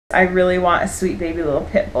I really want a sweet baby little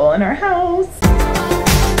pit bull in our house.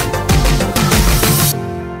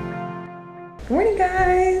 Good morning,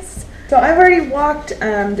 guys. So I've already walked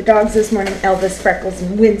the dogs this morning, Elvis, Freckles,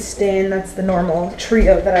 and Winston. That's the normal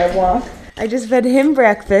trio that I walk. I just fed him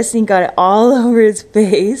breakfast and he got it all over his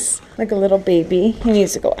face like a little baby. He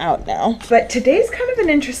needs to go out now. But today's kind of an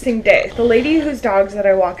interesting day. The lady whose dogs that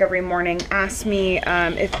I walk every morning asked me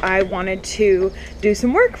if I wanted to do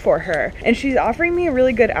some work for her. And she's offering me a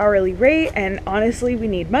really good hourly rate, and honestly, we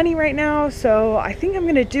need money right now, so I think I'm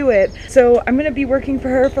gonna do it. So I'm gonna be working for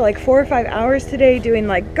her for like 4 or 5 hours today, doing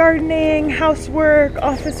like gardening, housework,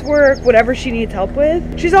 office work, whatever she needs help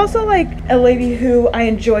with. She's also like a lady who I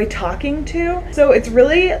enjoy talking to, so it's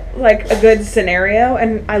really like a good scenario,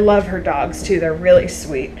 and I love her dogs too. They're really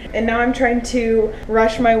sweet. And now I'm trying to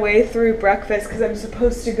rush my way through breakfast because I'm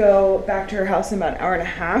supposed to go back to her house in about an hour and a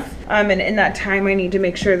half. And in that time I need to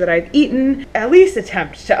make sure that I've eaten, at least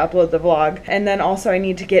attempt to upload the vlog, and then also I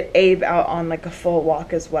need to get Abe out on like a full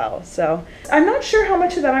walk as well. So I'm not sure how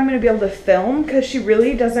much of that I'm going to be able to film because she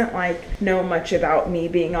really doesn't like know much about me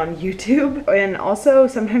being on YouTube, and also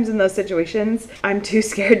sometimes in those situations I'm too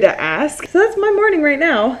scared to ask. So that's my morning right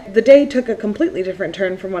now. The day took a completely different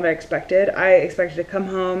turn from what I expected. I expected to come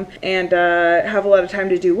home and have a lot of time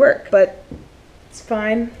to do work, but it's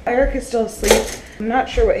fine. Eric is still asleep. I'm not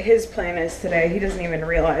sure what his plan is today. He doesn't even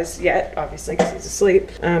realize yet, obviously because he's asleep,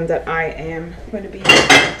 that I am going to be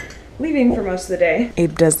leaving for most of the day.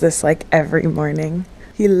 Abe does this like every morning.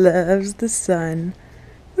 He loves the sun.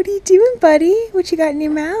 What are you doing, buddy? What you got in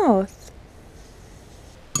your mouth?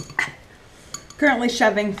 Currently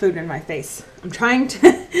shoving food in my face. I'm trying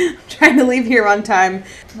to leave here on time.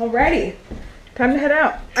 Alrighty, time to head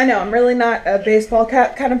out. I know I'm really not a baseball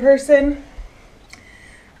cap kind of person.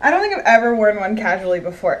 I don't think I've ever worn one casually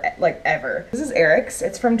before, like ever. This is Eric's.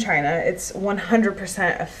 It's from China. It's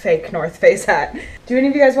 100% a fake North Face hat. Do any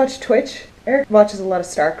of you guys watch Twitch? Eric watches a lot of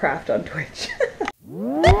StarCraft on Twitch.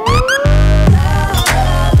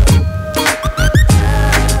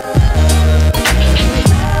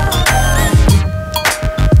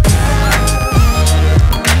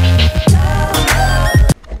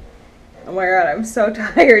 Oh my god, I'm so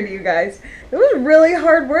tired, you guys. It was really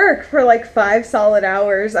hard work for like 5 solid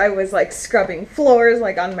hours. I was like scrubbing floors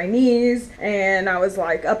like on my knees, and I was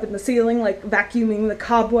like up in the ceiling like vacuuming the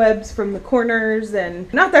cobwebs from the corners.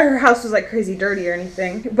 And not that her house was like crazy dirty or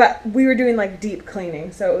anything, but we were doing like deep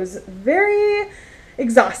cleaning, so it was very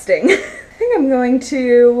exhausting. I think I'm going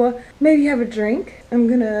to maybe have a drink. I'm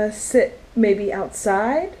gonna sit maybe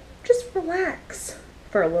outside, just relax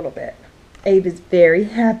for a little bit. Abe is very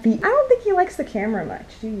happy. I don't think he likes the camera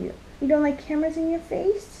much, do you? You don't like cameras in your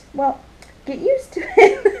face? Well, get used to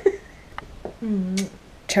it.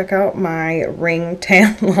 Check out my ring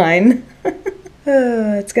tan line.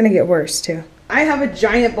 It's gonna get worse too. I have a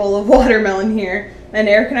giant bowl of watermelon here, and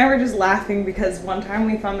Eric and I were just laughing because one time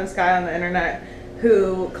we found this guy on the internet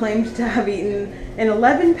who claimed to have eaten an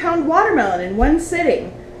 11-pound watermelon in one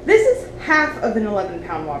sitting. This is half of an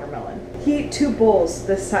 11-pound watermelon. He ate 2 bowls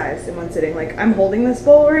this size in one sitting. Like, I'm holding this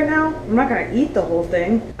bowl right now. I'm not gonna eat the whole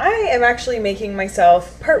thing. I am actually making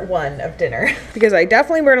myself part 1 of dinner because I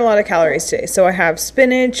definitely burned a lot of calories today. So I have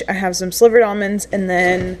spinach, I have some slivered almonds, and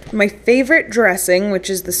then my favorite dressing, which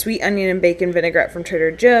is the sweet onion and bacon vinaigrette from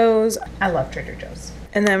Trader Joe's. I love Trader Joe's.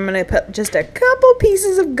 And then I'm gonna put just a couple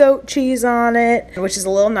pieces of goat cheese on it, which is a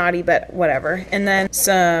little naughty, but whatever. And then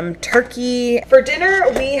some turkey. For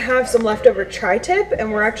dinner, we have some leftover tri-tip,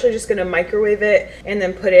 and we're actually just gonna microwave it and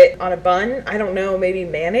then put it on a bun. I don't know, maybe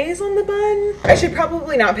mayonnaise on the bun? I should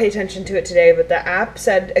probably not pay attention to it today, but the app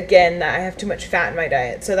said again that I have too much fat in my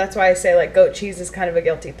diet. So that's why I say like goat cheese is kind of a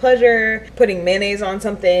guilty pleasure. Putting mayonnaise on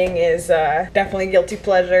something is definitely a guilty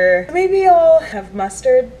pleasure. Maybe I'll have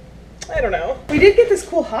mustard. I don't know. We did get this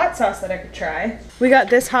cool hot sauce that I could try. We got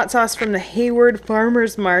this hot sauce from the Hayward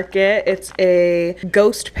Farmers Market. It's a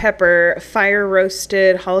ghost pepper, fire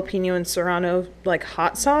roasted jalapeno and serrano like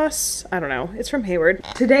hot sauce. I don't know. It's from Hayward.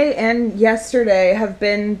 Today and yesterday have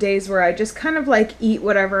been days where I just kind of like eat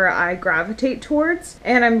whatever I gravitate towards,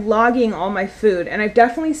 and I'm logging all my food, and I've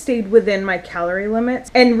definitely stayed within my calorie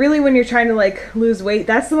limits. And really when you're trying to like lose weight,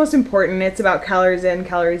 that's the most important. It's about calories in,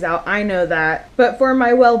 calories out. I know that. But for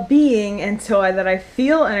my well-being, and so that I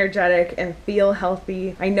feel energetic and feel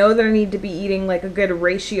healthy, I know that I need to be eating like a good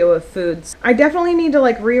ratio of foods. I definitely need to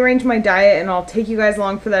like rearrange my diet, and I'll take you guys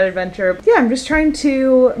along for that adventure. Yeah, I'm just trying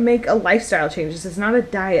to make a lifestyle change. This is not a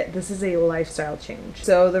diet, this is a lifestyle change.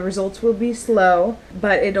 So the results will be slow,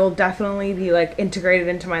 but it'll definitely be like integrated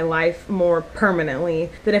into my life more permanently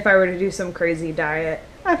than if I were to do some crazy diet.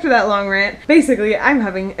 After that long rant, basically I'm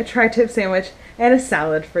having a tri-tip sandwich and a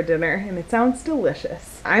salad for dinner, and it sounds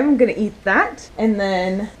delicious. I'm gonna eat that, and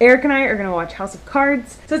then Eric and I are gonna watch House of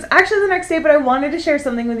Cards. So it's actually the next day, but I wanted to share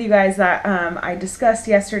something with you guys that I discussed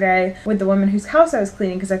yesterday with the woman whose house I was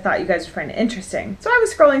cleaning because I thought you guys would find it interesting. So I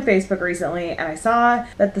was scrolling Facebook recently, and I saw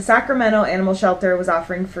that the Sacramento Animal Shelter was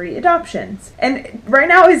offering free adoptions. And right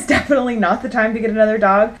now is definitely not the time to get another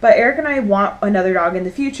dog, but Eric and I want another dog in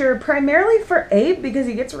the future, primarily for Abe because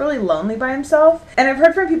he gets really lonely by himself. And I've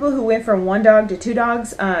heard from people who went from 1 dog to 2 dogs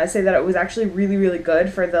say that it was actually really, really good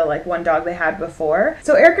for the 1 dog they had before.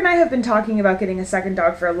 So Eric and I have been talking about getting a second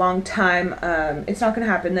dog for a long time. It's not going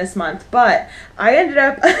to happen this month, but I ended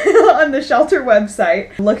up on the shelter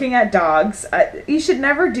website looking at dogs. You should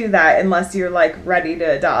never do that unless you're ready to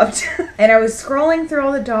adopt. And I was scrolling through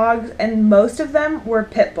all the dogs, and most of them were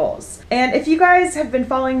pit bulls. And if you guys have been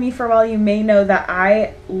following me for a while, you may know that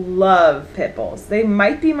I love pit bulls. They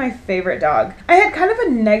might be my favorite dog. I had kind of a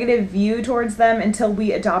negative view towards them until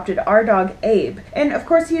we adopted our dog Abe. And of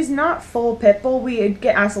course, he's not full pit bull. We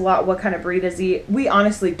get asked a lot, what kind of breed is he? We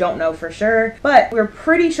honestly don't know for sure, but we're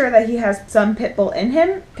pretty sure that he has some pit bull in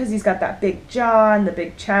him because he's got that big jaw and the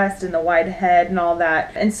big chest and the wide head and all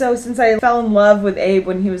that. And so since I fell in love with Abe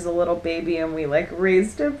when he was a little baby and we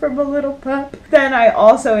raised him from a little pup, then I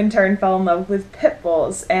also in turn fell in love with pit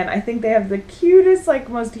bulls. And I think they have the cutest,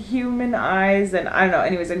 most human eyes. And I don't know.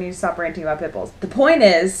 Anyways, I need to stop ranting about pit bulls. The point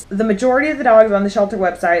is, the majority of the dogs on the shelter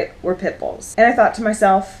website were pit bulls. And I thought to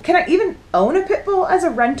myself, can I even own a pit bull as a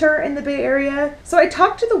renter in the Bay Area? So I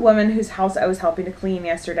talked to the woman whose house I was helping to clean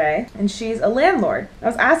yesterday, and she's a landlord. I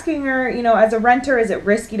was asking her, as a renter, is it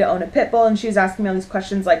risky to own a pit bull? And she was asking me all these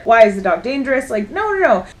questions why is the dog dangerous?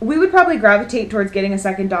 No. We would probably gravitate towards getting a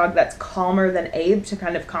second dog that's calmer than Abe to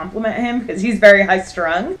kind of complement him because he's very high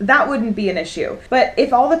strung. That wouldn't be an issue. But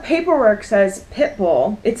if all the paperwork says pit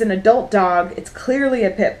bull, it's an adult dog, it's clearly a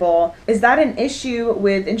pit bull, is that an issue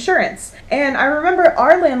with insurance? And I remember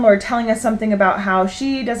our landlord telling us something about how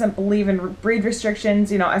she doesn't believe in breed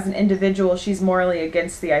restrictions. As an individual, she's morally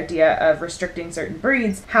against the idea of restricting certain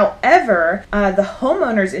breeds. However, the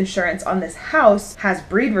homeowner's insurance on this house has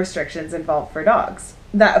breed restrictions involved for dogs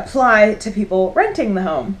that apply to people renting the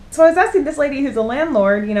home. So I was asking this lady who's a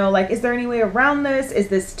landlord, is there any way around this? Is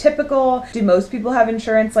this typical? Do most people have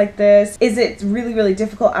insurance like this? Is it really, really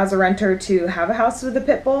difficult as a renter to have a house with a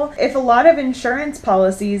pit bull? If a lot of insurance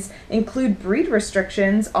policies include breed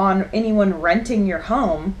restrictions on anyone renting your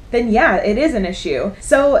home, then yeah, it is an issue.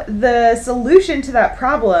 So the solution to that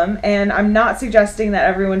problem, and I'm not suggesting that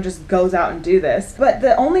everyone just goes out and do this, but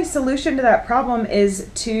the only solution to that problem is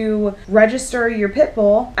to register your pit bull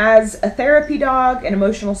as a therapy dog, an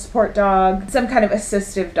emotional support dog, some kind of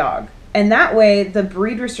assistive dog. And that way the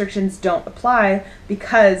breed restrictions don't apply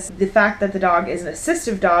because the fact that the dog is an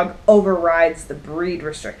assistive dog overrides the breed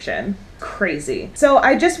restriction. Crazy. So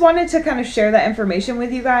I just wanted to kind of share that information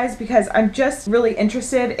with you guys because I'm just really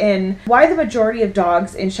interested in why the majority of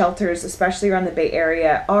dogs in shelters, especially around the Bay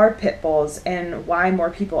Area, are pit bulls and why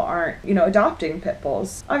more people aren't, adopting pit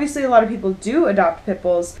bulls. Obviously, a lot of people do adopt pit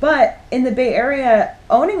bulls, but in the Bay Area,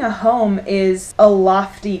 owning a home is a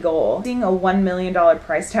lofty goal. Seeing a $1 million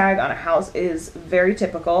price tag on a house is very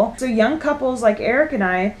typical. So young couples like Eric and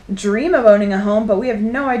I dream of owning a home, but we have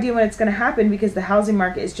no idea when it's going to happen because the housing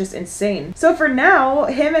market is just insane. So for now,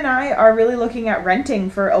 him and I are really looking at renting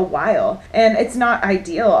for a while. And it's not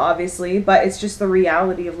ideal, obviously, but it's just the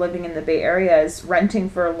reality of living in the Bay Area is renting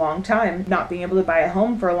for a long time, not being able to buy a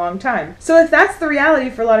home for a long time. So if that's the reality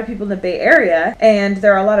for a lot of people in the Bay Area, and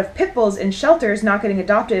there are a lot of pit bulls in shelters not getting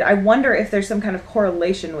adopted, I wonder if there's some kind of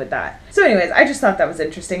correlation with that. So anyways, I just thought that was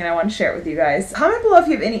interesting and I want to share it with you guys. Comment below if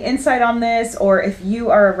you have any insight on this, or if you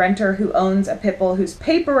are a renter who owns a pit bull whose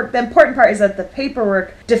paperwork, the important part is that the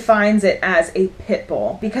paperwork defines it as a pit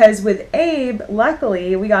bull. Because with Abe,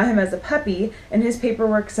 luckily, we got him as a puppy and his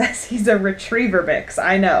paperwork says he's a retriever mix.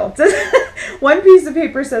 I know. One piece of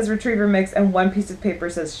paper says retriever mix and one piece of paper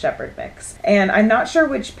says shepherd mix. And I'm not sure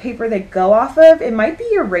which paper they go off of. It might be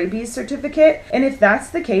your rabies certificate. And if that's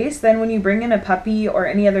the case, then when you bring in a puppy or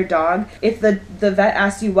any other dog, if the vet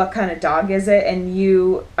asks you what kind of dog is it and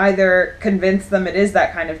you either convince them it is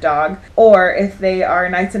that kind of dog, or if they are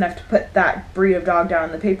nice enough to put that breed of dog down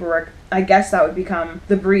in the paperwork, I guess that would become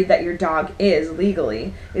the breed that your dog is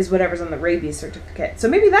legally, is whatever's on the rabies certificate. So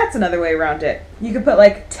maybe that's another way around it. You could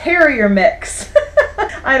put terrier mix.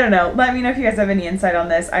 I don't know. Let me know if you guys have any insight on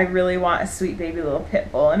this. I really want a sweet baby little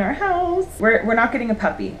pit bull in our house. We're not getting a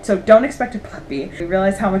puppy, so don't expect a puppy. We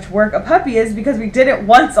realize how much work a puppy is because we did it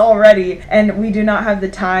once already, and we do not have the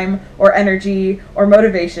time or energy or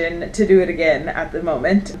motivation to do it again at the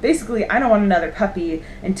moment. Basically, I don't want another puppy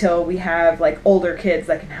until we have like older kids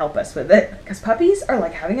that can help us with it, because puppies are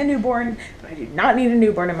like having a newborn, but I do not need a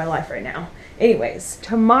newborn in my life right now. Anyways,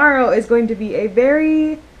 tomorrow is going to be a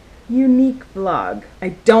very unique vlog. I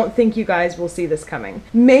don't think you guys will see this coming.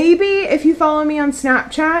 Maybe if you follow me on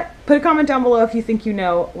Snapchat, put a comment down below if you think you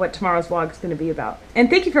know what tomorrow's vlog is going to be about. And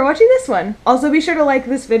thank you for watching this one. Also, be sure to like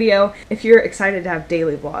this video if you're excited to have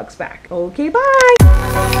daily vlogs back. Okay, bye!